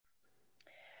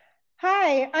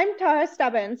Hi, I'm Tara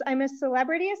Stubbins. I'm a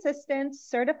celebrity assistant,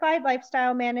 certified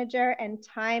lifestyle manager, and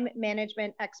time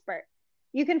management expert.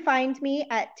 You can find me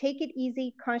at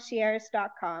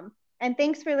takeiteasyconcierge.com. And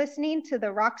thanks for listening to the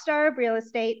Rockstar of Real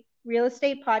Estate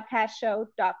Podcast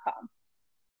Show.com.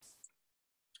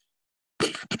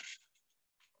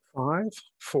 5,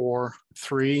 4,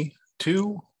 3,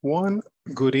 2, 1.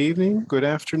 Good evening, good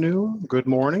afternoon, good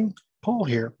morning. Paul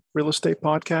here,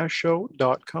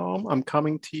 realestatepodcastshow.com. I'm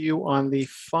coming to you on the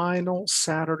final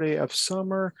Saturday of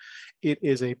summer. It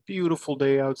is a beautiful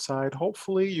day outside.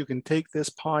 Hopefully you can take this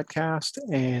podcast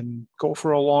and go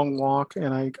for a long walk,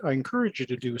 and I encourage you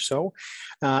to do so.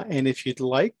 And if you'd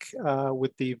like,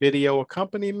 with the video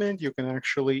accompaniment, you can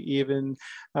actually even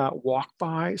walk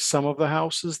by some of the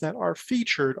houses that are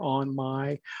featured on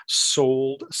my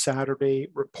Sold Saturday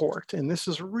report. And this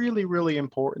is really, really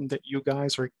important that you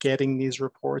guys are getting these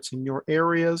reports in your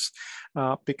areas,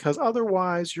 because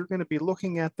otherwise you're going to be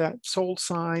looking at that sold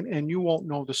sign and you won't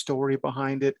know the story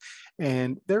behind it.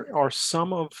 And there are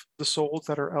some of the solds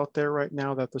that are out there right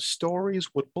now that the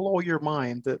stories would blow your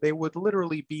mind, that they would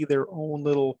literally be their own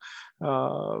little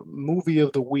movie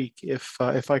of the week if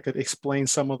I could explain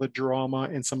some of the drama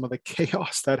and some of the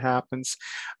chaos that happens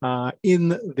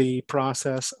in the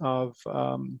process of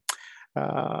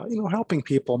helping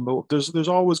people move. There's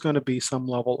always going to be some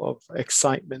level of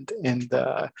excitement and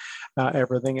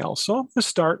everything else. So I'm going to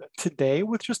start today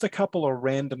with just a couple of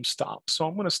random stops. So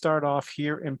I'm going to start off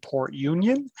here in Port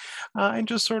Union and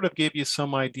just sort of give you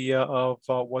some idea of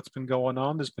what's been going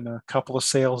on. There's been a couple of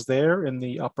sales there in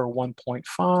the upper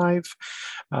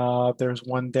 1.5. There's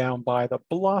one down by the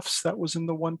Bluffs that was in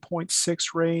the 1.6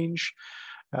 range.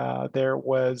 There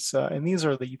was, and these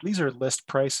are list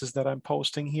prices that I'm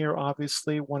posting here.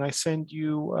 Obviously, when I send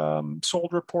you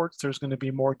sold reports, there's going to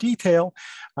be more detail,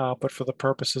 but for the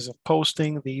purposes of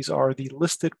posting, these are the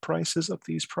listed prices of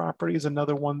these properties.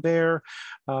 Another one there,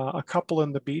 a couple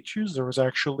in the beaches. There was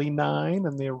actually 9,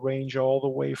 and they range all the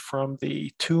way from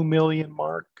the 2 million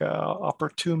mark, upper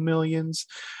 2 millions,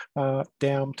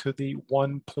 down to the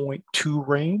 1.2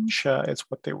 range.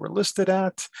 It's what they were listed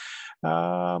at.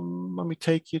 Let me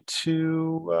take you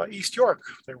to East York.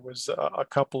 There was a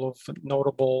couple of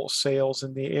notable sales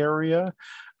in the area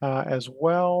as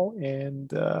well.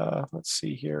 And let's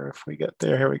see here if we get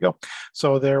there. Here we go.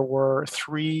 So there were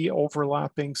 3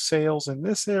 overlapping sales in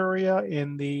this area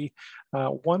in the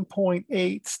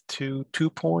 1.8 to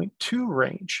 2.2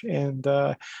 range. And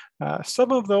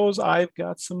some of those I've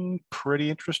got some pretty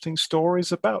interesting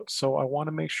stories about. So I want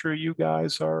to make sure you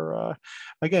guys are,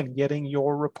 again, getting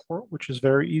your report, which is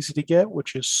very easy to get,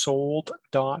 which is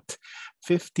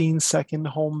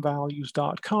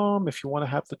sold.15secondhomevalues.com. If you want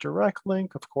to have the direct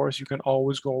link, of course, you can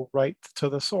always go right to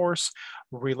the source,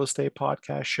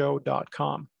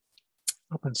 realestatepodcastshow.com.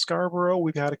 Up in Scarborough,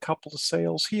 we've had a couple of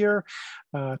sales here,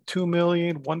 2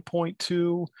 million,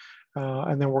 1.2.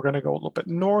 And then we're going to go a little bit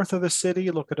north of the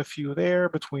city, look at a few there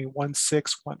between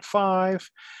 1.6, 1.5.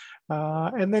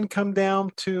 And then come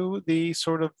down to the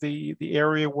sort of the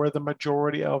area where the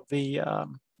majority of the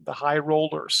high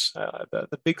rollers,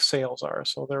 the big sales are.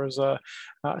 So there's a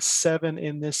 7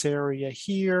 in this area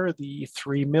here, the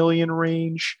 3 million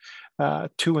range,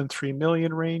 2 and 3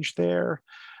 million range there.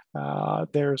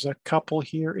 There's a couple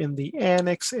here in the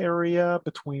annex area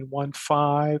between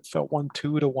 1.5, 1.2 to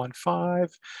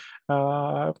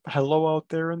 1.5. Hello out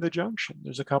there in the junction.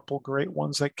 There's a couple great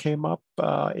ones that came up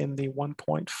in the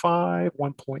 1.5,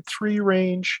 1.3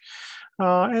 range.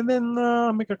 And then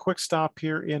I'll make a quick stop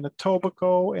here in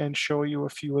Etobicoke and show you a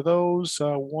few of those.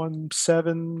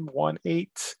 1.7,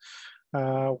 1.8,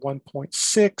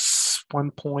 1.6,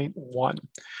 1.1.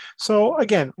 So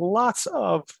again, lots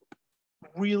of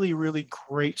really, really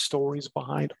great stories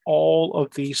behind all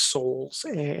of these souls.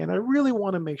 And I really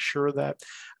want to make sure that,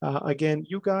 again,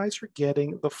 you guys are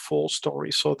getting the full story.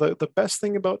 So the best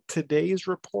thing about today's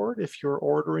report, if you're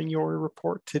ordering your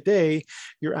report today,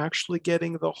 you're actually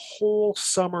getting the whole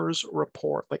summer's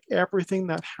report, like everything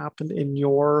that happened in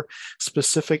your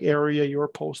specific area, your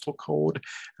postal code.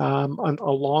 And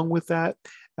along with that,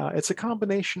 it's a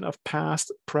combination of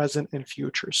past, present, and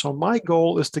future. So my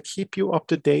goal is to keep you up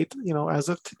to date. As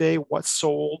of today, what's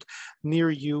sold near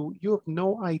you. You have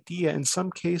no idea in some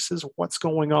cases what's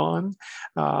going on.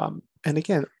 And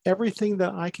again, everything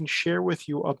that I can share with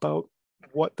you about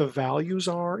what the values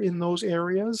are in those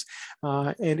areas,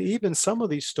 and even some of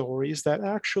these stories that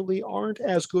actually aren't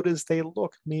as good as they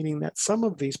look, meaning that some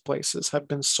of these places have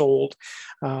been sold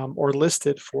or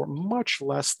listed for much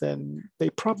less than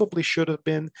they probably should have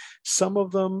been. Some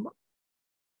of them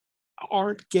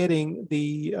aren't getting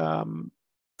the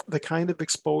the kind of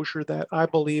exposure that I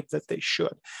believe that they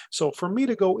should. So for me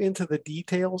to go into the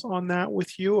details on that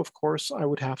with you, of course, I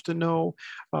would have to know,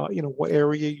 what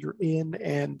area you're in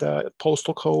and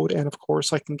postal code. And of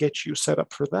course, I can get you set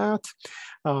up for that,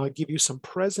 give you some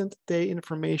present day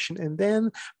information, and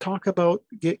then talk about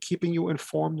keeping you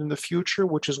informed in the future,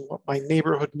 which is what my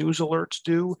neighborhood news alerts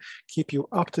do, keep you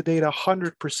up to date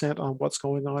 100% on what's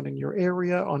going on in your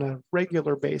area on a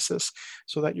regular basis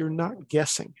so that you're not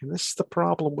guessing. And this is the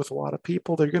problem with a lot of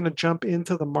people. They're going to jump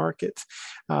into the market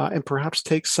and perhaps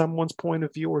take someone's point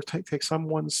of view or take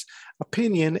someone's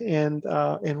opinion and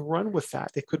run with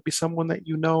that. It could be someone that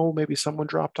you know, maybe someone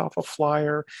dropped off a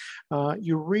flyer.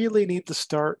 You really need to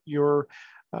start your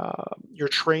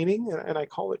training, and I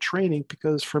call it training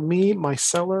because for me, my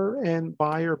seller and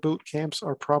buyer boot camps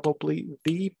are probably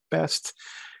the best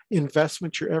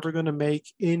investment you're ever going to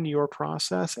make in your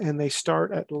process, and they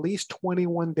start at least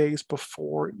 21 days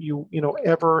before you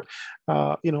ever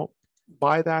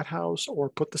buy that house or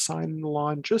put the sign in the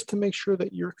lawn, just to make sure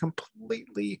that you're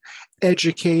completely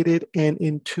educated and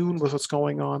in tune with what's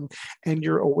going on, and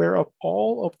you're aware of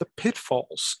all of the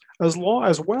pitfalls as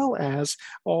well as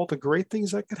all the great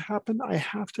things that could happen. I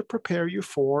have to prepare you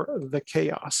for the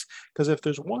chaos, because if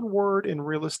there's one word in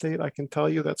real estate I can tell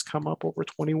you that's come up over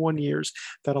 21 years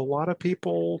that a lot of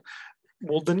people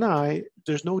will deny,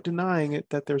 there's no denying it,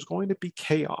 that there's going to be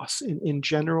chaos in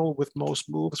general with most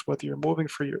moves, whether you're moving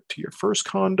to your first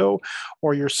condo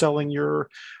or you're selling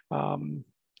your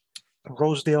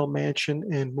Rosedale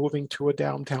mansion and moving to a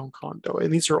downtown condo.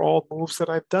 And these are all moves that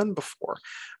I've done before.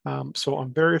 So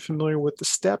I'm very familiar with the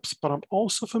steps, but I'm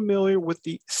also familiar with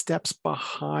the steps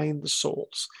behind the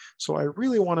solds. So I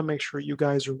really want to make sure you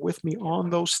guys are with me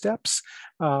on those steps.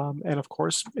 And of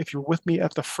course, if you're with me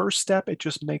at the first step, it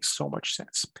just makes so much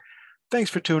sense.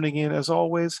 Thanks for tuning in. As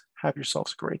always, have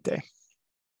yourselves a great day.